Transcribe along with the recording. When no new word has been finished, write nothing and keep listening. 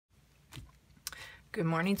Good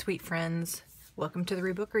morning, sweet friends. Welcome to the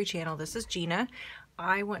Rebookery channel. This is Gina.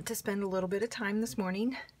 I want to spend a little bit of time this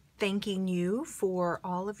morning thanking you for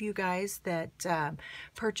all of you guys that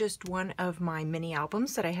purchased one of my mini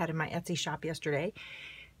albums that I had in my Etsy shop yesterday.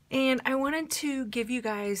 And I wanted to give you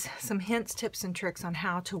guys some hints, tips, and tricks on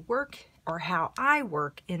how to work or how I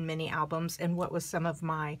work in mini albums and what was some of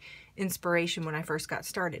my inspiration when I first got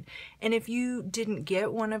started. And if you didn't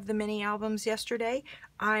get one of the mini albums yesterday,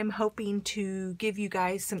 I'm hoping to give you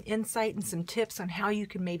guys some insight and some tips on how you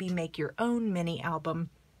can maybe make your own mini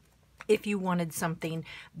album if you wanted something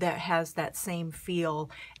that has that same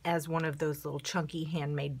feel as one of those little chunky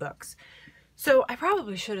handmade books. So I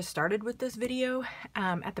probably should have started with this video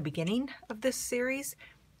at the beginning of this series,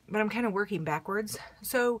 but I'm kind of working backwards.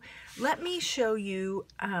 So let me show you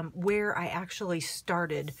where I actually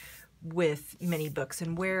started with mini books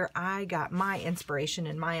and where I got my inspiration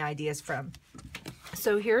and my ideas from.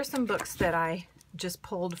 So here are some books that I just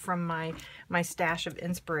pulled from my stash of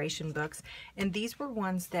inspiration books, and these were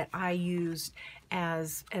ones that I used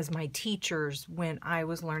as my teachers when I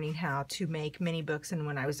was learning how to make mini books and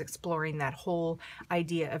when I was exploring that whole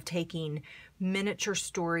idea of taking miniature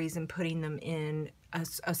stories and putting them in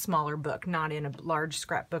a smaller book, not in a large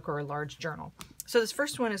scrapbook or a large journal. So this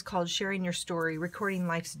first one is called Sharing Your Story, Recording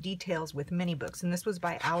Life's Details with Mini Books, and this was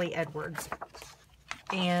by Ali Edwards.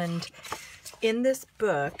 And in this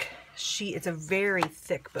book, it's a very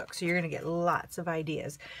thick book, so you're going to get lots of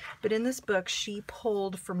ideas. But in this book, she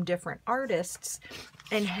pulled from different artists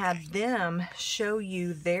and had them show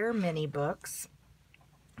you their mini books,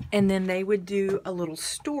 and then they would do a little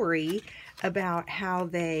story about how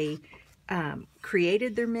they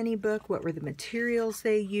created their mini book, what were the materials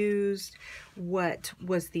they used, what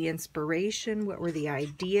was the inspiration, what were the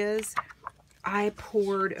ideas. I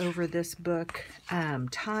poured over this book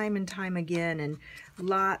time and time again, and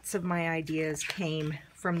lots of my ideas came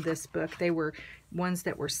from this book. They were ones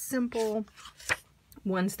that were simple,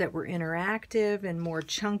 ones that were interactive and more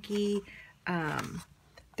chunky.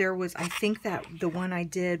 There was, I think that the one I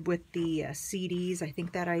did with the CDs, I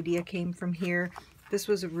think that idea came from here. This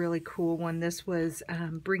was a really cool one. This was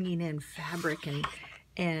bringing in fabric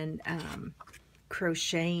and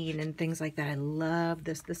crocheting and things like that. I love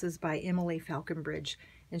this. This is by Emily Falconbridge,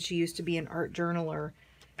 and she used to be an art journaler.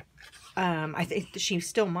 I think she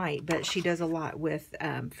still might, but she does a lot with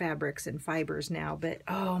fabrics and fibers now. But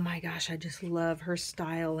oh my gosh, I just love her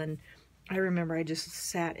style. And I remember I just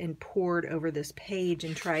sat and pored over this page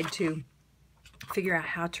and tried to figure out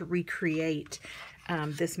how to recreate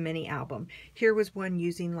this mini album. Here was one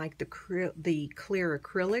using like the clear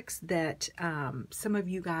acrylics that some of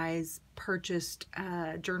you guys purchased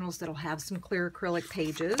journals that'll have some clear acrylic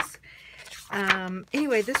pages.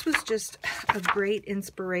 Anyway, this was just a great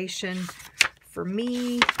inspiration for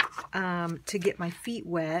me to get my feet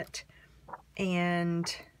wet.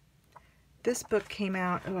 And this book came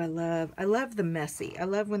out, oh, I love the messy. I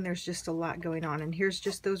love when there's just a lot going on. And here's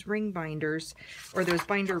just those ring binders, or those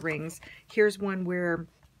binder rings. Here's one where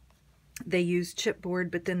they used chipboard,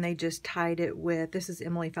 but then they just tied it with, this is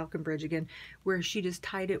Emily Falconbridge again, where she just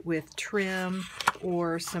tied it with trim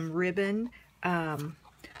or some ribbon.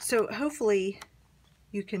 So hopefully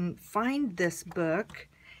you can find this book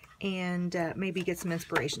and maybe get some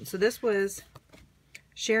inspiration. So this was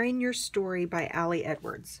Sharing Your Story by Ali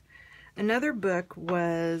Edwards. Another book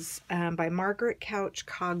was by Margaret Couch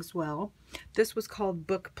Cogswell. This was called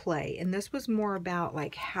Book Play, and this was more about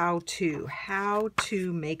like how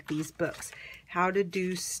to make these books, how to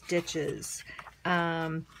do stitches,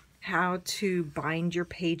 how to bind your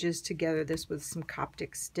pages together. This was some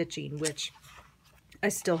Coptic stitching, which I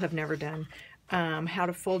still have never done. How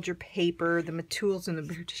to fold your paper, the tools and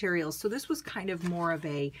the materials. So this was kind of more of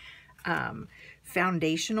a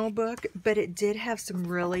foundational book, but it did have some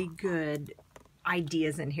really good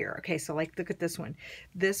ideas in here. Okay, so like look at this one.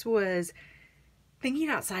 This was thinking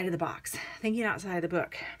outside of the box, thinking outside of the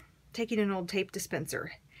book, taking an old tape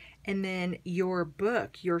dispenser, and then your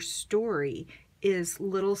book, your story is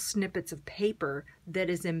little snippets of paper that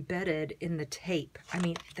is embedded in the tape. I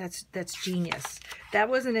mean, that's genius. That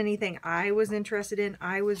wasn't anything I was interested in.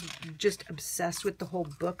 I was just obsessed with the whole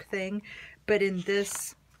book thing. But in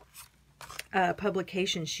this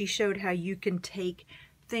publication, she showed how you can take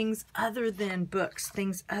things other than books,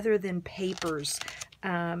 things other than papers,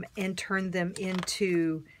 and turn them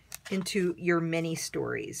into your mini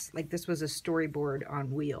stories. Like this was a storyboard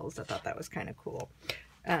on wheels. I thought that was kind of cool.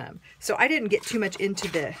 So I didn't get too much into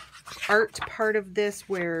the art part of this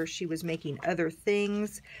where she was making other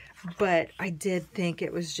things, but I did think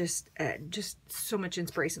it was just so much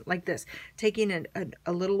inspiration. Like this, taking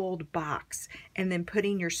a little old box and then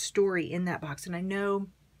putting your story in that box. And I know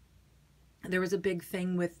there was a big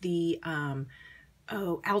thing with the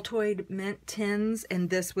Altoid mint tins, and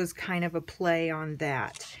this was kind of a play on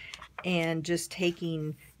that. And just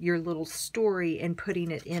taking your little story and putting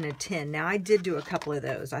it in a tin. Now I did do a couple of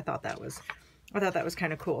those. I thought that was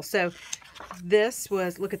kind of cool. So this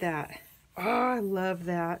was, look at that. Oh, I love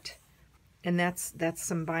that. And that's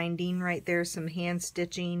some binding right there, some hand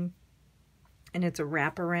stitching, and it's a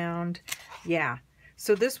wraparound. Yeah.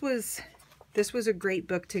 So this was a great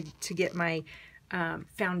book to get my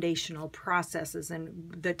foundational processes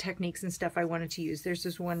and the techniques and stuff I wanted to use. There's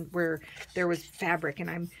this one where there was fabric, and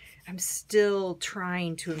I'm still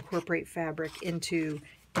trying to incorporate fabric into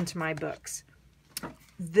my books.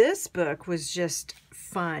 This book was just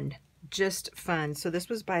fun. So this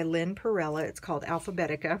was by Lynn Perella. It's called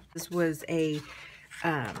Alphabetica. This was a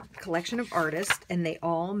collection of artists, and they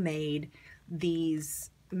all made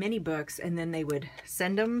these mini books, and then they would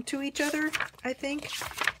send them to each other, I think.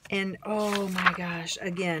 And oh my gosh,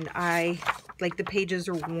 again, like the pages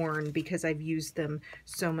are worn because I've used them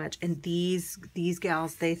so much. And these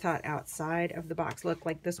gals, they thought outside of the box. Look,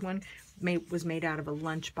 like this one was made out of a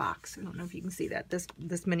lunch box. I don't know if you can see that.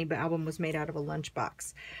 This mini album was made out of a lunch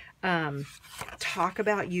box. Talk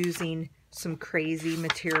about using some crazy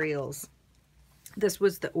materials. This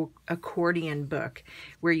was the accordion book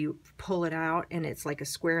where you pull it out and it's like a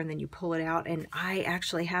square and then you pull it out. And I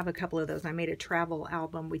actually have a couple of those. I made a travel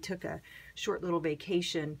album. We took a short little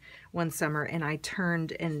vacation one summer, and I turned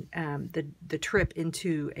the trip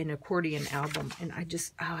into an accordion album. And I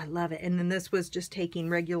love it. And then this was just taking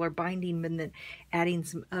regular binding and then adding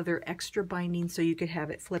some other extra binding so you could have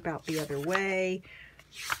it flip out the other way.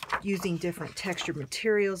 Using different textured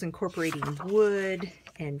materials, incorporating wood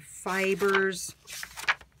and fibers,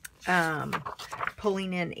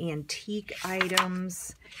 pulling in antique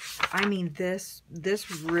items. I mean, this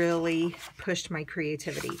really pushed my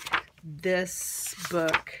creativity. This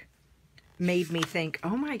book made me think,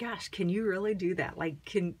 oh my gosh, can you really do that? Like,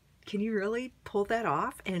 can you really pull that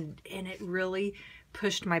off? And it really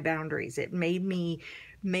pushed my boundaries. It made me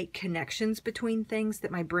make connections between things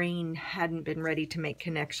that my brain hadn't been ready to make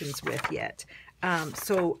connections with yet.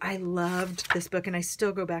 So I loved this book, and I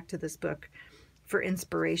still go back to this book for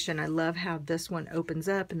inspiration. I love how this one opens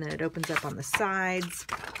up, and then it opens up on the sides.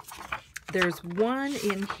 There's one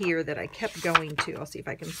in here that I kept going to. I'll see if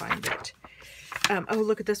I can find it. Oh,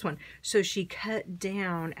 look at this one. So she cut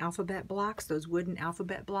down alphabet blocks, those wooden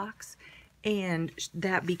alphabet blocks, and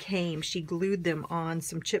that became, she glued them on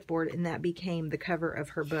some chipboard, and that became the cover of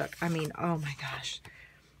her book. I mean, oh my gosh.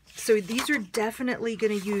 So these are definitely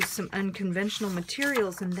going to use some unconventional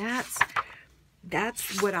materials, and that's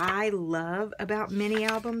what I love about mini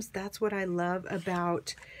albums. That's what I love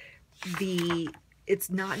about it's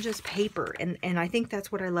not just paper. And I think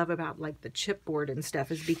that's what I love about like the chipboard and stuff,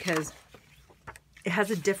 is because it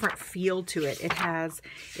has a different feel to it.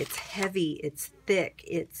 It's heavy, it's thick,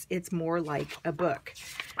 it's more like a book.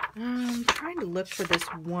 I'm trying to look for this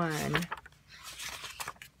one.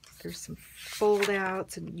 There's some fold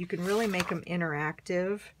outs, and you can really make them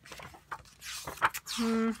interactive.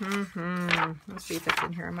 Let's see if it's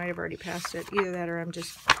in here. I might have already passed it. Either that or I'm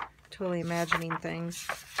just totally imagining things.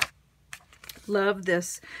 Love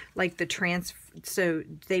this, like the so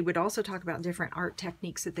they would also talk about different art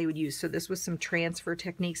techniques that they would use. So this was some transfer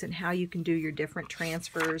techniques and how you can do your different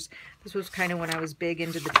transfers. This was kind of when I was big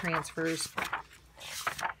into the transfers.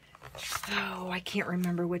 Oh, I can't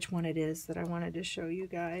remember which one it is that I wanted to show you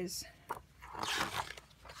guys.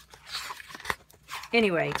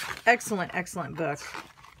 Anyway, excellent, excellent book.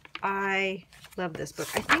 I love this book.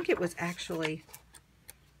 I think it was actually,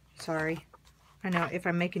 sorry, I know if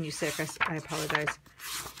I'm making you sick, I apologize.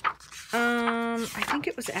 I think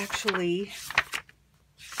it was actually,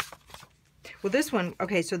 well, this one,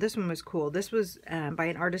 okay, so this one was cool. This was by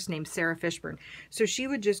an artist named Sarah Fishburne. So she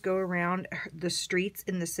would just go around the streets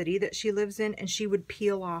in the city that she lives in, and she would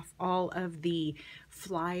peel off all of the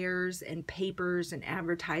flyers and papers and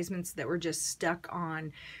advertisements that were just stuck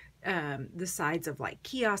on the sides of like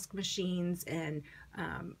kiosk machines and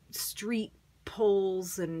street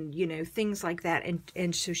poles and, you know, things like that.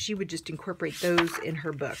 And so she would just incorporate those in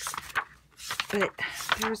her books. But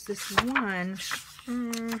there's this one,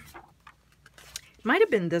 might have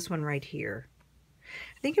been this one right here.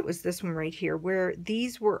 I think it was this one right here, where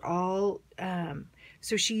these were all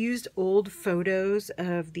So she used old photos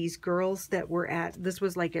of these girls that were this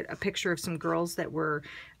was like a picture of some girls that were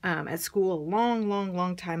at school a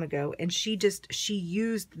long time ago. And she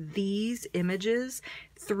used these images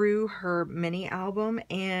through her mini album,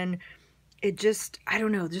 and it just, I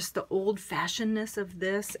don't know, just the old-fashionedness of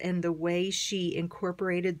this and the way she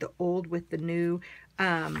incorporated the old with the new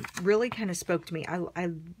really kind of spoke to me. I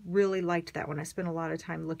really liked that one. I spent a lot of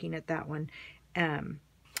time looking at that one.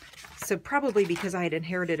 So probably because I had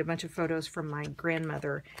inherited a bunch of photos from my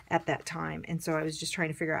grandmother at that time, and so I was just trying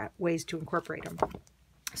to figure out ways to incorporate them.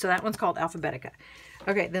 So that one's called Alphabetica.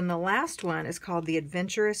 Okay, then the last one is called The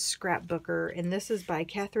Adventurous Scrapbooker, and this is by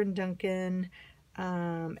Catherine Duncan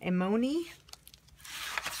Emoni.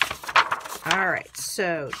 All right,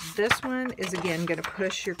 so this one is again going to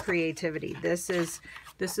push your creativity. This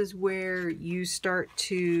is where you start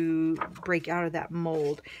to break out of that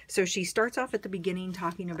mold. So she starts off at the beginning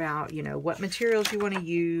talking about, you know, what materials you want to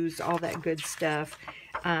use, all that good stuff,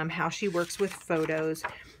 how she works with photos.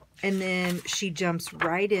 And then she jumps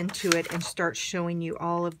right into it and starts showing you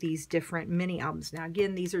all of these different mini albums. Now,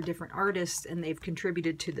 again, these are different artists and they've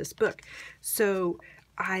contributed to this book. So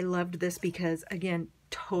I loved this because, again,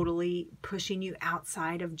 totally pushing you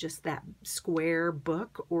outside of just that square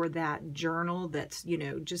book or that journal that's, you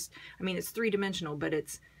know, just, I mean, it's three-dimensional, but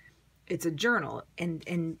it's a journal.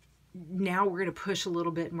 And now we're going to push a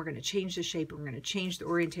little bit and we're going to change the shape, and we're going to change the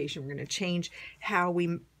orientation, we're going to change how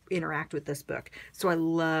we interact with this book. So I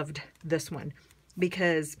loved this one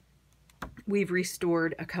because we've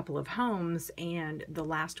restored a couple of homes, and the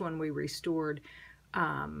last one we restored,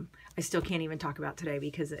 I still can't even talk about today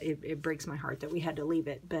because it breaks my heart that we had to leave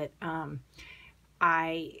it. But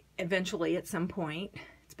I eventually, at some point,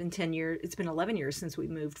 it's been 10 years, it's been 11 years since we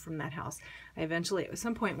moved from that house. I eventually, at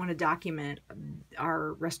some point, want to document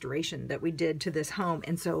our restoration that we did to this home.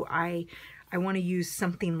 And so I want to use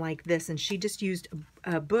something like this. And she just used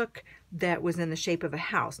a book that was in the shape of a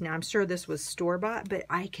house. Now, I'm sure this was store-bought, but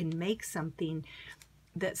I can make something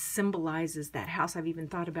that symbolizes that house. I've even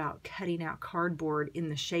thought about cutting out cardboard in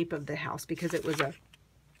the shape of the house because it was a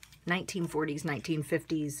 1940s,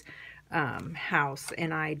 1950s house,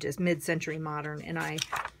 and I just mid-century modern, and I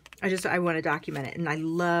want to document it. And I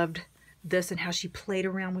loved this and how she played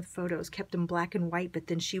around with photos, kept them black and white, but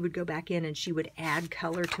then she would go back in and she would add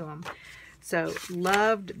color to them. So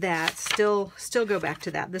loved that. Still go back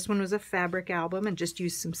to that. This one was a fabric album and just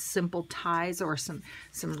used some simple ties or some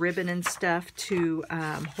ribbon and stuff to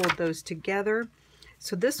hold those together.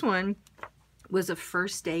 So this one was a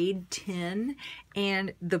first aid tin,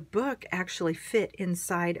 and the book actually fit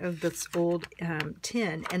inside of this old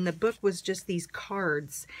tin, and the book was just these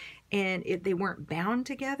cards, and they weren't bound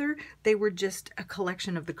together. They were just a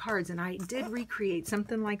collection of the cards, and I did recreate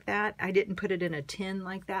something like that. I didn't put it in a tin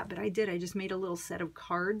like that, but I did. I just made a little set of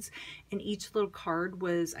cards, and each little card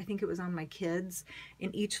was, I think it was on my kids,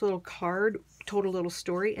 and each little card told a little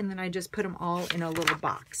story, and then I just put them all in a little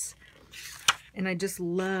box. And I just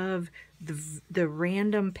love the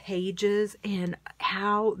random pages and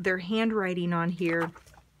how their handwriting on here.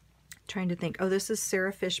 Trying to think. Oh, this is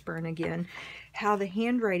Sarah Fishburne again. How the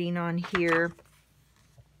handwriting on here,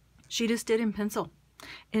 she just did in pencil.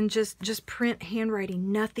 And just print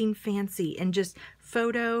handwriting, nothing fancy. And just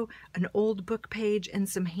photo, an old book page, and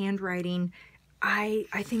some handwriting. I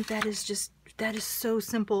think that is so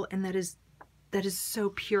simple, and that is so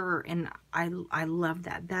pure, and I love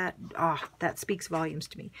that. That speaks volumes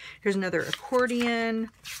to me. Here's another accordion.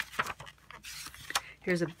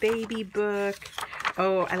 Here's a baby book.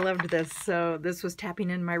 Oh, I loved this. So this was tapping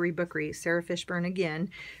in my rebookery. Sarah Fishburne again.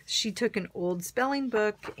 She took an old spelling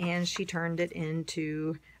book and she turned it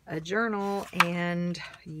into a journal, and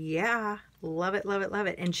yeah, love it, love it, love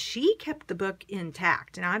it. And she kept the book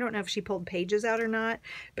intact. And I don't know if she pulled pages out or not,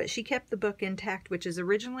 but she kept the book intact, which is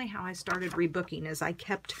originally how I started rebooking, is I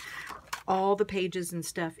kept all the pages and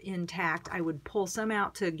stuff intact. I would pull some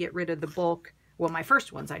out to get rid of the bulk. Well, my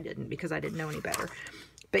first ones I didn't, because I didn't know any better.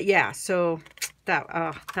 But yeah, so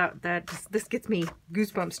this gets me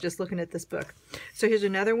goosebumps just looking at this book. So here's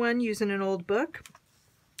another one using an old book.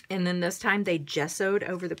 And then this time they gessoed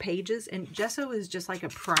over the pages. And gesso is just like a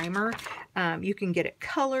primer. You can get it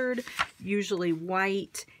colored, usually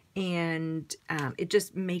white. And it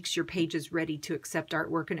just makes your pages ready to accept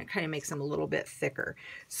artwork. And it kind of makes them a little bit thicker.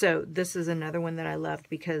 So this is another one that I loved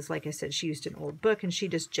because, like I said, she used an old book. And she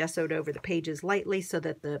just gessoed over the pages lightly so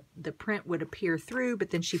that the print would appear through. But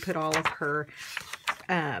then she put all of her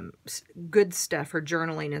good stuff, her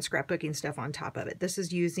journaling and scrapbooking stuff on top of it. This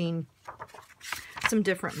is using some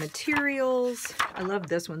different materials. I love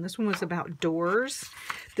this one. This one was about doors.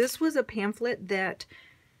 This was a pamphlet that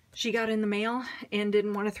she got in the mail and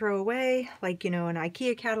didn't want to throw away, like, you know, an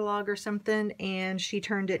IKEA catalog or something, and she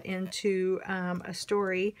turned it into a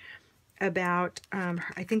story about,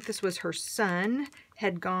 I think this was her son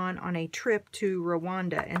had gone on a trip to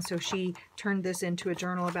Rwanda, and so she turned this into a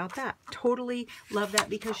journal about that. Totally love that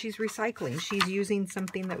because she's recycling. She's using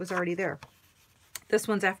something that was already there. This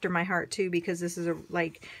one's after my heart too, because this is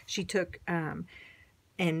like she took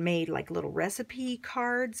and made like little recipe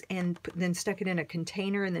cards and then stuck it in a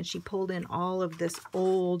container, and then she pulled in all of this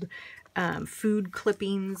old food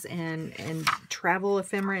clippings and travel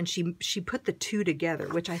ephemera, and she put the two together,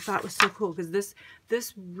 which I thought was so cool because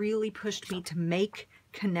this really pushed me to make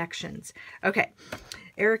connections. Okay,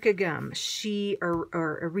 Erica Gum,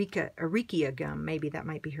 or Erica Gum, maybe that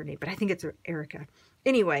might be her name, but I think it's Erica.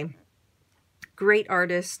 Anyway, great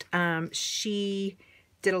artist. She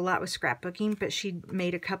did a lot with scrapbooking, but she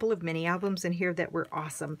made a couple of mini albums in here that were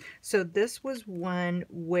awesome. So this was one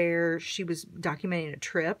where she was documenting a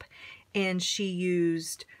trip, and she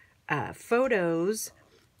used photos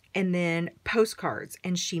and then postcards,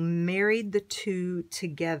 and she married the two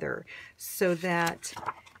together so that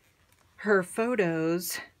her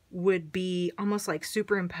photos would be almost like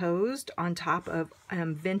superimposed on top of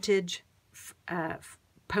vintage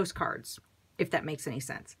postcards, if that makes any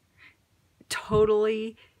sense.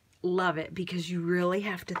 Totally love it because you really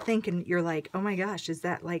have to think, and you're like, oh my gosh, is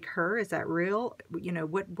that like her? Is that real? You know,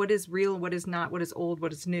 what is real, what is not, what is old,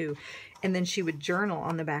 what is new? And then she would journal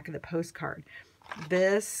on the back of the postcard.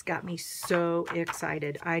 This got me so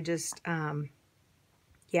excited. I just,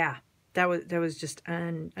 yeah, that was just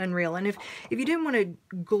unreal. And if you didn't want to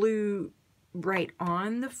glue right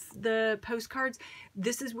on the postcards,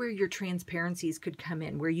 this is where your transparencies could come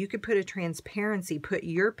in, where you could put a transparency, put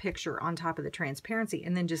your picture on top of the transparency,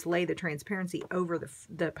 and then just lay the transparency over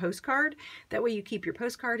the postcard. That way you keep your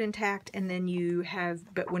postcard intact, and then you have,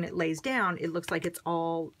 but when it lays down, it looks like it's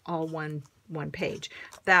all one page.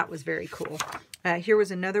 That was very cool. Here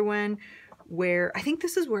was another one where I think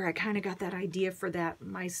this is where I kind of got that idea for that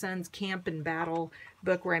My Son's Camp and Battle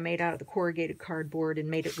book, where I made out of the corrugated cardboard and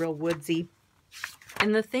made it real woodsy.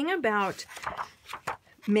 And the thing about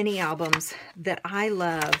mini albums that I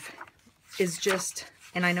love is just,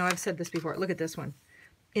 and I know I've said this before, look at this one,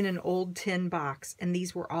 in an old tin box. And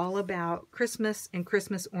these were all about Christmas and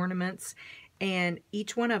Christmas ornaments. And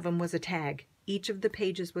each one of them was a tag. Each of the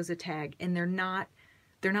pages was a tag, and they're not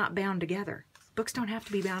bound together. Books don't have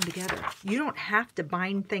to be bound together. You don't have to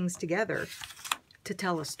bind things together to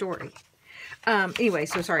tell a story. Anyway,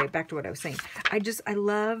 so sorry, back to what I was saying. I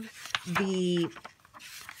love the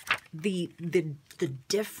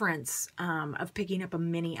difference of picking up a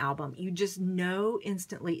mini album. You just know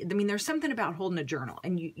instantly. I mean, there's something about holding a journal,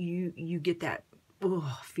 and you get that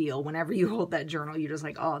feel whenever you hold that journal. You're just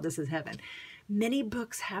like, oh, this is heaven. Many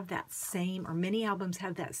books have that same, or many albums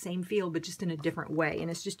have that same feel, but just in a different way. And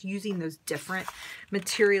it's just using those different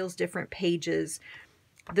materials, different pages.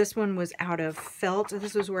 This one was out of felt.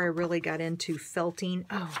 This was where I really got into felting.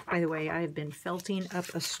 Oh, by the way, I have been felting up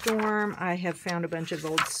a storm. I have found a bunch of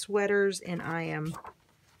old sweaters, and I am,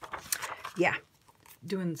 yeah,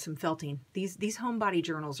 doing some felting. These homebody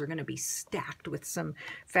journals are going to be stacked with some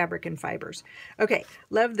fabric and fibers. Okay,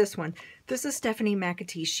 love this one. This is Stephanie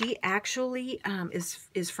McAtee. She actually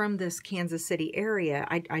is from this Kansas City area.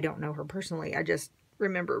 I don't know her personally. I just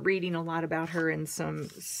remember reading a lot about her in some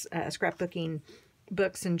scrapbooking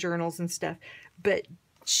books and journals and stuff. But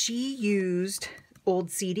she used old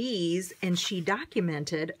CDs, and she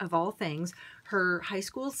documented, of all things, her high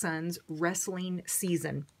school son's wrestling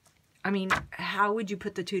season. I mean, how would you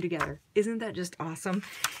put the two together? Isn't that just awesome?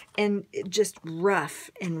 And just rough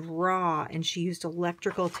and raw, and she used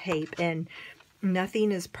electrical tape, and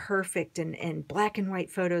nothing is perfect, and black and white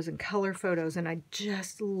photos and color photos, and I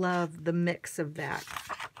just love the mix of that.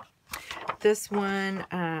 This one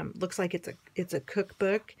looks like it's a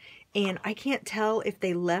cookbook, and I can't tell if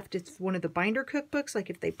they left, it's one of the binder cookbooks, like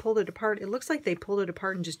if they pulled it apart. It looks like they pulled it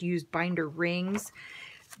apart and just used binder rings.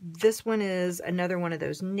 This one is another one of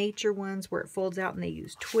those nature ones where it folds out and they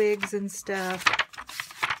use twigs and stuff.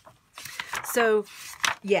 So,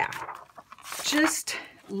 yeah, just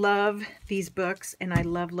love these books, and I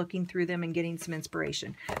love looking through them and getting some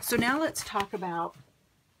inspiration. So now let's talk about,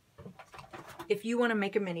 if you want to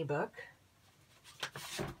make a mini book,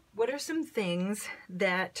 what are some things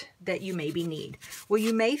that you maybe need? Well,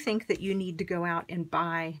 you may think that you need to go out and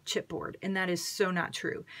buy chipboard, and that is so not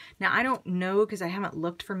true. Now, I don't know because I haven't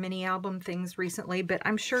looked for mini album things recently, but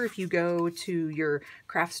I'm sure if you go to your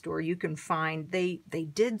craft store, you can find, they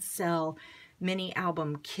did sell mini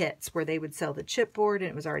album kits where they would sell the chipboard, and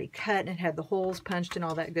it was already cut, and it had the holes punched and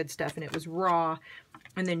all that good stuff, and it was raw.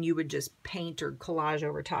 and then you would just paint or collage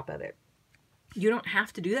over top of it. You don't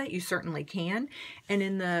have to do that. You certainly can. And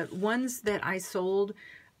in the ones that I sold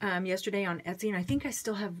yesterday on Etsy, and I think I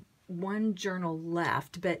still have one journal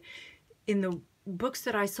left, but in the books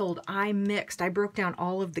that I sold, I broke down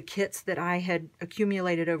all of the kits that I had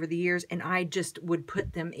accumulated over the years, and I just would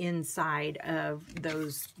put them inside of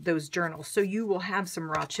those journals. So you will have some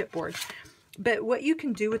raw chipboard. But what you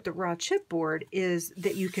can do with the raw chipboard is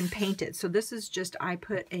that you can paint it. So this is just, I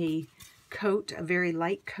put a very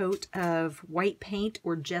light coat of white paint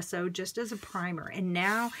or gesso just as a primer. And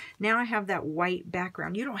now I have that white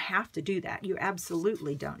background. You don't have to do that. You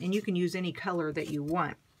absolutely don't. And you can use any color that you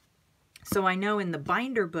want. So I know in the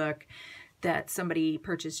binder book that somebody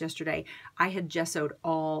purchased yesterday, I had gessoed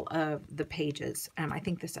all of the pages. I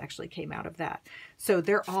think this actually came out of that. So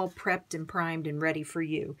they're all prepped and primed and ready for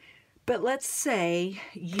you. But let's say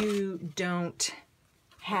you don't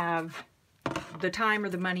have the time or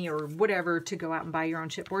the money or whatever to go out and buy your own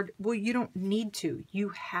chipboard. Well, you don't need to. You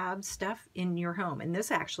have stuff in your home. And this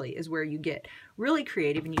actually is where you get really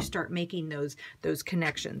creative and you start making those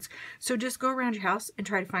connections. So just go around your house and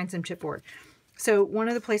try to find some chipboard. So one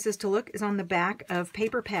of the places to look is on the back of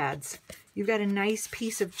paper pads. You've got a nice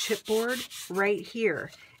piece of chipboard right here.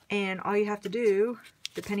 And all you have to do,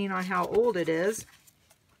 depending on how old it is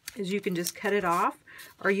you can just cut it off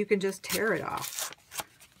or you can just tear it off.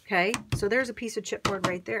 Okay, so there's a piece of chipboard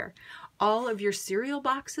right there. All of your cereal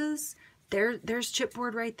boxes, there's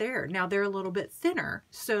chipboard right there. Now they're a little bit thinner.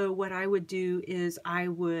 So what I would do is I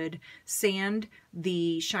would sand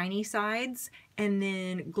the shiny sides and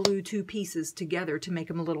then glue two pieces together to make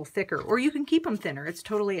them a little thicker. Or you can keep them thinner. It's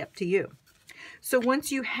totally up to you. So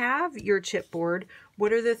once you have your chipboard,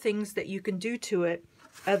 what are the things that you can do to it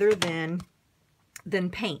other than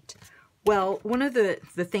paint? Well, one of the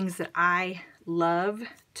things that I love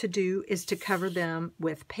to do is to cover them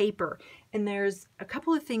with paper. And there's a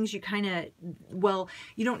couple of things you kind of, well,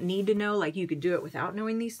 you don't need to know, like you could do it without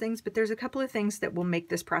knowing these things, but there's a couple of things that will make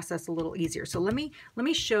this process a little easier. So let me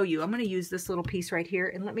show you. I'm going to use this little piece right here,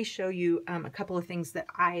 and let me show you a couple of things that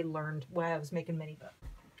I learned while I was making mini book.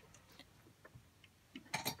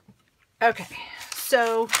 Okay,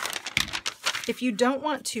 so if you don't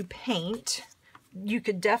want to paint, you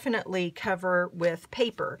could definitely cover with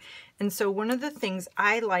paper. And so one of the things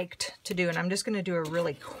I liked to do, and I'm just going to do a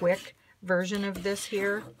really quick version of this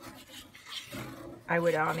here. I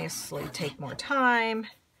would honestly take more time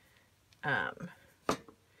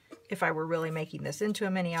if I were really making this into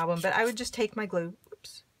a mini album, but I would just take my glue,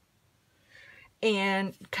 oops,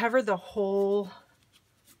 and cover the whole,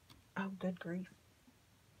 oh good grief.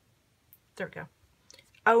 There we go.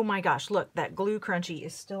 Oh my gosh, look, that glue crunchy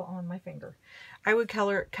is still on my finger. I would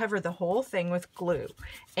cover the whole thing with glue.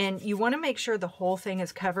 And you want to make sure the whole thing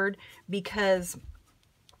is covered, because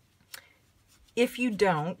if you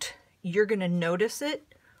don't, you're going to notice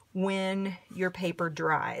it when your paper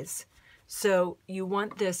dries. So you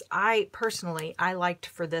want this, I liked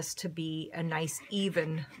for this to be a nice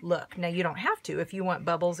even look. Now you don't have to if you want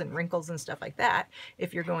bubbles and wrinkles and stuff like that.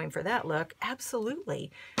 If you're going for that look,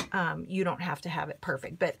 absolutely. You don't have to have it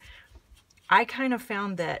perfect. But I kind of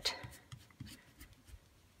found that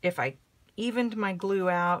if I evened my glue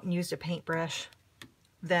out and used a paintbrush,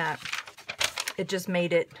 that it just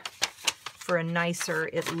made it for a nicer,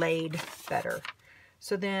 it laid better.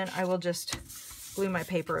 So then I will just glue my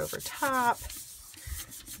paper over top,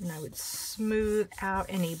 and I would smooth out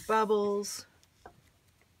any bubbles.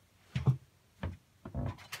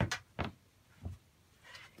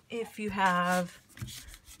 If you have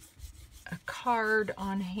a card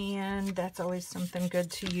on hand, that's always something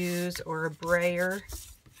good to use, or a brayer.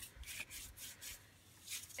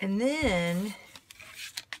 And then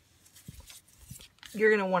you're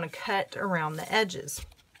going to want to cut around the edges.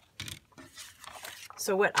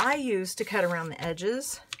 So what I used to cut around the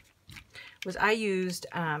edges was I used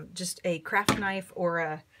just a craft knife or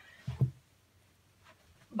a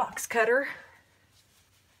box cutter,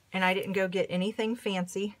 and I didn't go get anything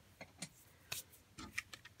fancy.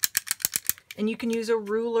 And you can use a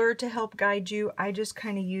ruler to help guide you. I just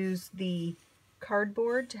kind of use the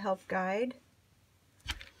cardboard to help guide.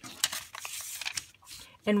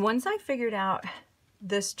 And once I figured out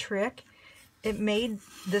this trick, it made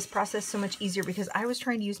this process so much easier, because I was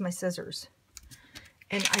trying to use my scissors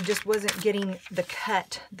and I just wasn't getting the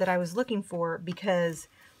cut that I was looking for, because,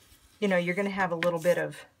 you know, you're going to have a little bit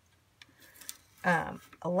of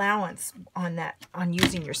allowance on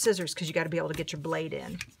using your scissors, because you got to be able to get your blade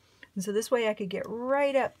in. And so this way I could get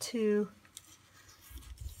right up to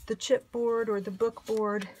the chipboard or the book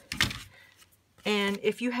board And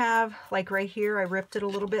if you have, like right here, I ripped it a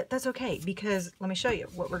little bit, that's okay, because let me show you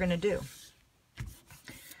what we're gonna do.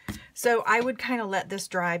 So I would kind of let this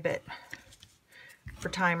dry, but for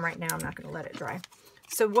time right now, I'm not gonna let it dry.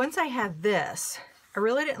 So once I had this, I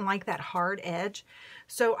really didn't like that hard edge.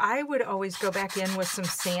 So I would always go back in with some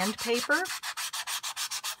sandpaper,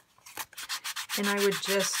 and I would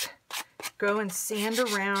just go and sand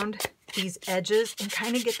around these edges and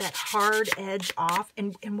kind of get that hard edge off.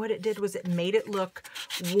 And what it did was it made it look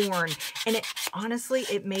worn. And it honestly,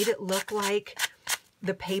 it made it look like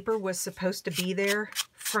the paper was supposed to be there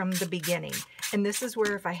from the beginning. And this is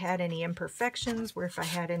where if I had any imperfections, where if I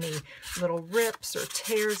had any little rips or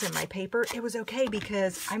tears in my paper, it was okay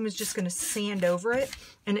because I was just going to sand over it,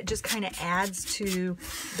 and it just kind of adds to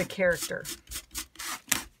the character.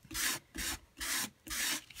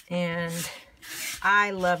 And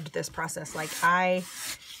I loved this process. Like, I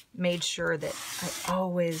made sure that I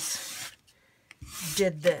always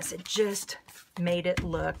did this. It just made it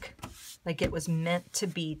look like it was meant to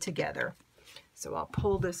be together. So I'll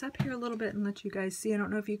pull this up here a little bit and let you guys see. I don't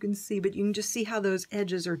know if you can see, but you can just see how those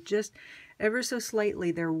edges are just ever so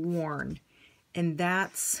slightly, they're worn. And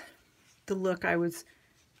that's the look I was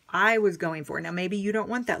going for. Now, maybe you don't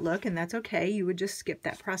want that look, and that's okay. You would just skip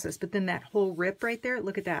that process. But then that whole rip right there,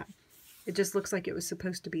 look at that. It just looks like it was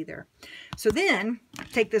supposed to be there. So then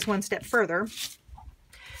take this one step further.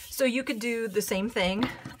 So you could do the same thing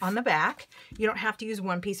on the back. You don't have to use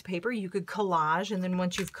one piece of paper. You could collage, and then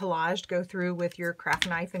once you've collaged, go through with your craft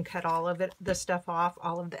knife and cut all of it, the stuff off,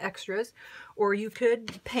 all of the extras. Or you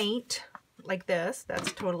could paint like this.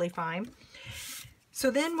 That's totally fine.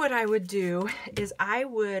 So then what I would do is I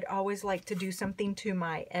would always like to do something to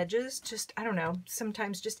my edges. Just, I don't know,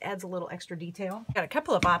 sometimes just adds a little extra detail. Got a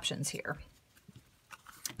couple of options here.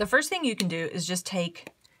 The first thing you can do is just take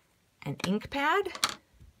an ink pad.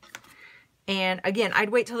 And again, I'd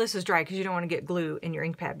wait till this is dry because you don't want to get glue in your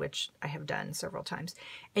ink pad, which I have done several times.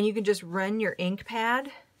 And you can just run your ink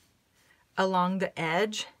pad along the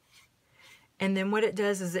edge. And then what it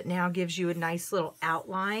does is it now gives you a nice little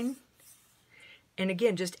outline. And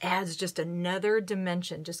again, just adds just another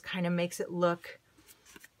dimension, just kind of makes it look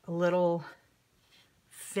a little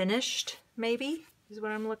finished, maybe, is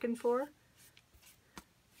what I'm looking for.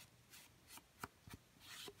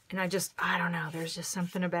 And I don't know, there's just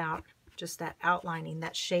something about just that outlining,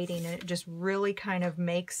 that shading, and it just really kind of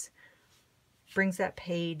brings that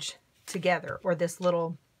page together, or this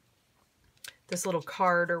little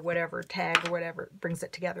card or whatever, tag or whatever, brings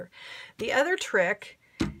it together. The other trick,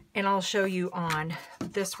 and I'll show you on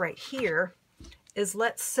this right here, is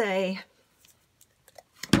let's say,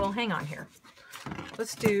 well, hang on here.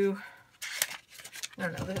 Let's do, I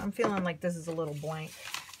don't know, I'm feeling like this is a little blank.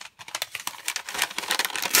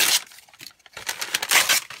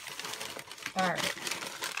 All right,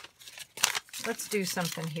 let's do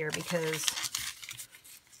something here because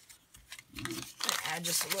I add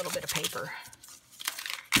just a little bit of paper.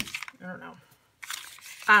 I don't know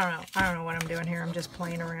what I'm doing here. I'm just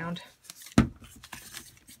playing around.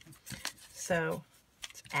 So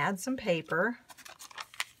let's add some paper.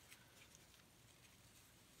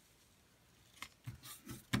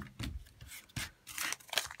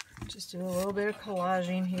 Just do a little bit of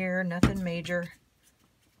collaging here, nothing major.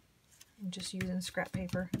 I'm just using scrap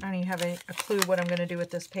paper. I don't even have a clue what I'm going to do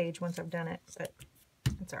with this page once I've done it, but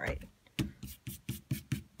it's all right.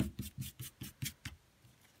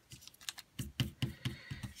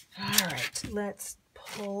 All right, let's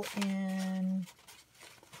pull in.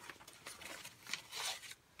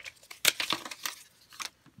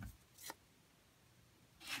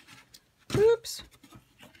 Oops.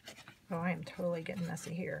 Oh, I am totally getting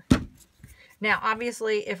messy here. Now,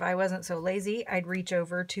 obviously, if I wasn't so lazy, I'd reach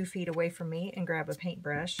over 2 feet away from me and grab a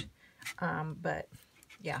paintbrush. But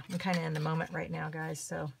yeah, I'm kind of in the moment right now, guys,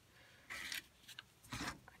 so I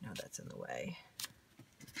know that's in the way.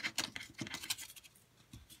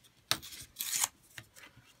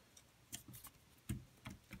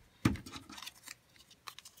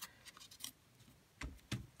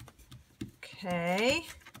 Okay.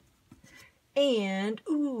 And,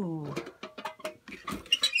 ooh.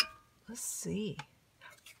 Let's see.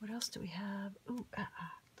 What else do we have? Ooh,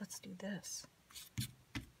 let's do this.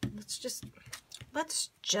 Let's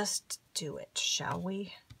just do it, shall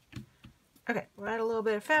we? Okay, we'll add a little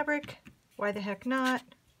bit of fabric. Why the heck not?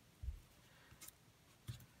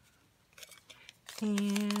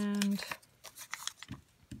 And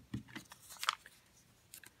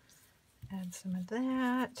add some of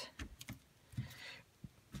that.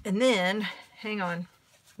 And then, hang on.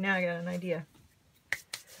 Now I got an idea.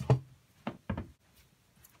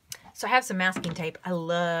 So I have some masking tape. I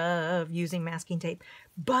love using masking tape,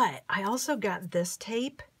 but I also got this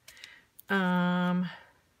tape. And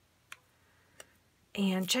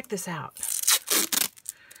check this out.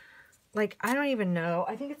 Like, I don't even know.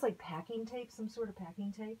 I think it's like packing tape, some sort of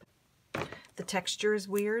packing tape. The texture is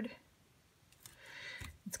weird.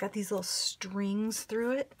 It's got these little strings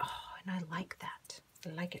through it. Oh, and I like that.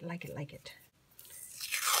 I like it, like it, like it.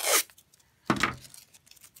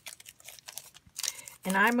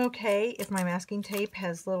 And I'm okay if my masking tape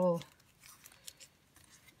has little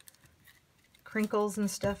crinkles and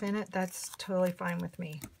stuff in it. That's totally fine with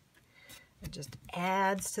me. It just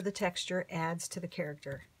adds to the texture, adds to the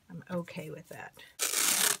character. I'm okay with that.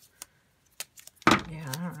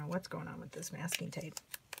 Yeah, I don't know what's going on with this masking tape.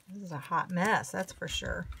 This is a hot mess, that's for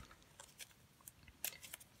sure.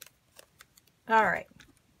 All right.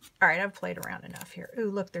 All right, I've played around enough here. Ooh,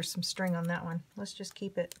 look, there's some string on that one. Let's just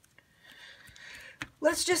keep it.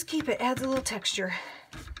 Let's just keep it. Adds a little texture.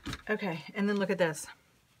 Okay, and then look at this.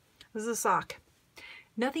 This is a sock.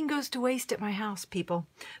 Nothing goes to waste at my house, people.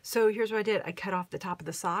 So here's what I did. I cut off the top of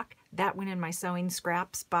the sock. That went in my sewing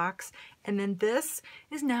scraps box. And then this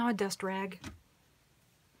is now a dust rag.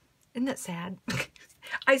 Isn't that sad?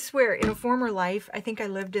 I swear, in a former life, I think I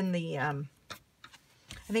lived in the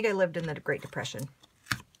Great Depression.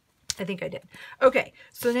 I think I did. Okay,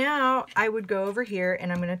 so now I would go over here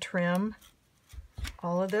and I'm going to trim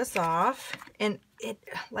all of this off. And it,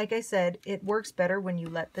 like I said, it works better when you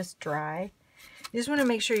let this dry. You just want to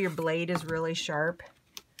make sure your blade is really sharp.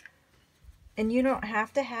 And you don't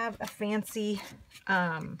have to have a fancy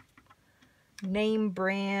name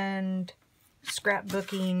brand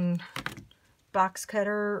scrapbooking box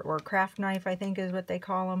cutter or craft knife, I think is what they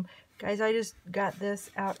call them. Guys, I just got this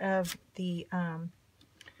out of the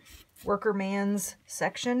Worker Man's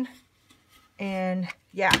section. And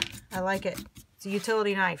yeah, I like it. It's a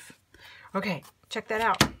utility knife. Okay, check that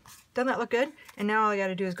out. Doesn't that look good? And now all I got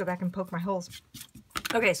to do is go back and poke my holes.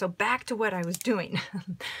 Okay, so back to what I was doing.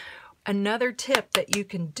 Another tip that you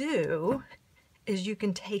can do is you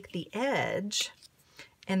can take the edge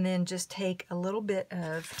and then just take a little bit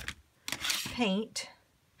of paint.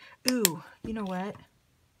 Ooh, you know what?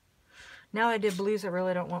 Now that I did blues, I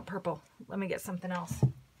really don't want purple. Let me get something else.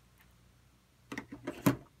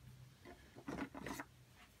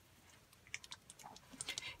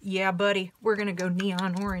 Yeah, buddy, we're going to go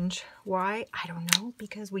neon orange. Why? I don't know.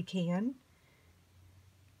 Because we can.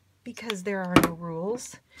 Because there are no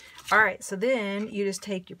rules. All right, so then you just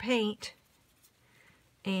take your paint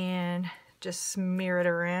and just smear it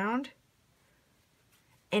around.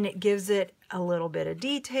 And it gives it a little bit of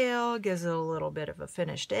detail, gives it a little bit of a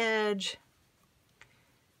finished edge.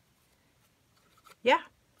 Yeah,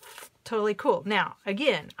 totally cool. Now,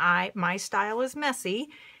 again, my style is messy,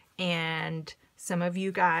 and some of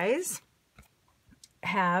you guys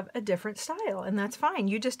have a different style, and that's fine.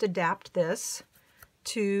 You just adapt this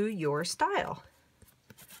to your style.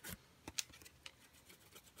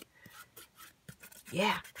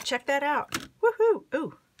 Yeah, check that out. Woohoo!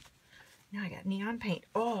 Ooh, now I got neon paint.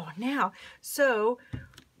 Oh, now, so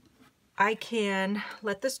I can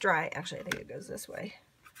let this dry. Actually, I think it goes this way.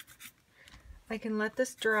 I can let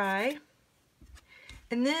this dry,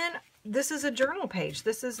 and then this is a journal page.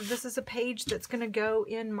 This is a page that's going to go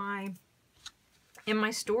in my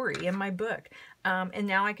story, in my book. And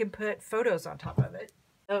now I can put photos on top of it.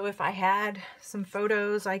 So if I had some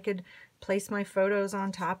photos, I could place my photos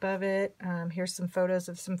on top of it. Here's some photos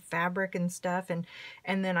of some fabric and stuff.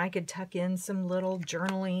 And then I could tuck in some little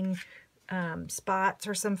journaling spots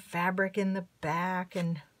or some fabric in the back,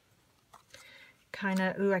 and kind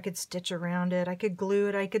of, ooh, I could stitch around it. I could glue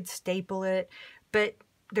it. I could staple it. But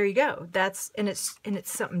there you go. And it's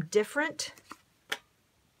something different.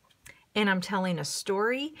 And I'm telling a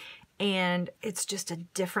story, and it's just a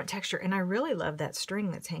different texture. And I really love that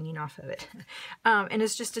string that's hanging off of it. And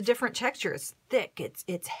it's just a different texture. It's thick.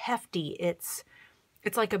 It's hefty. It's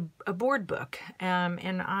like a board book.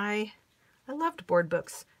 And I loved board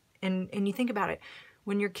books. And you think about it.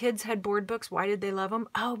 When your kids had board books, why did they love them?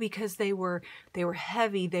 Oh, because they were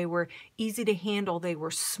heavy, they were easy to handle, they were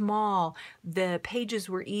small, the pages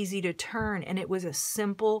were easy to turn, and it was a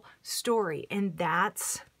simple story. And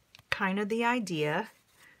that's kind of the idea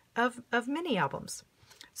of mini albums.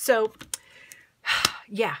 So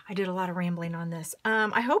yeah, I did a lot of rambling on this.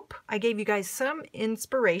 I hope I gave you guys some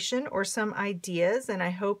inspiration or some ideas, and I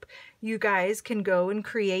hope you guys can go and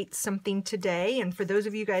create something today. And for those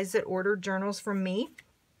of you guys that order journals from me,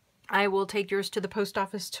 I will take yours to the post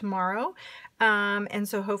office tomorrow. And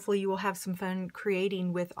so hopefully you will have some fun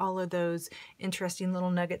creating with all of those interesting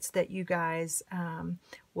little nuggets that you guys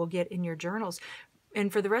will get in your journals.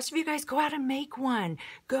 And for the rest of you guys, go out and make one.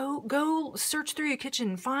 Go search through your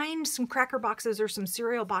kitchen. Find some cracker boxes or some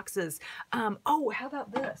cereal boxes. Oh, how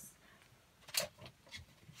about this?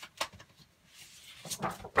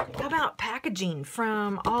 How about packaging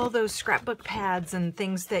from all those scrapbook pads and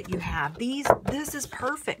things that you have? This is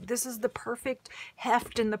perfect. This is the perfect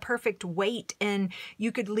heft and the perfect weight, and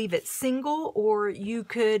you could leave it single, or you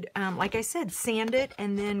could, like I said, sand it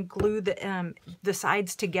and then glue the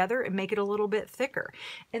sides together and make it a little bit thicker.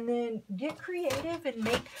 And then get creative and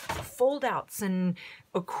make fold-outs and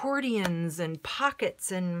accordions and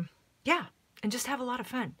pockets, and yeah. And just have a lot of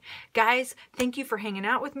fun. Guys, thank you for hanging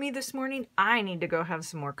out with me this morning. I need to go have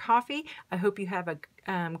some more coffee. I hope you have a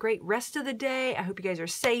great rest of the day. I hope you guys are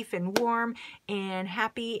safe and warm and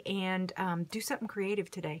happy, and do something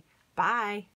creative today. Bye.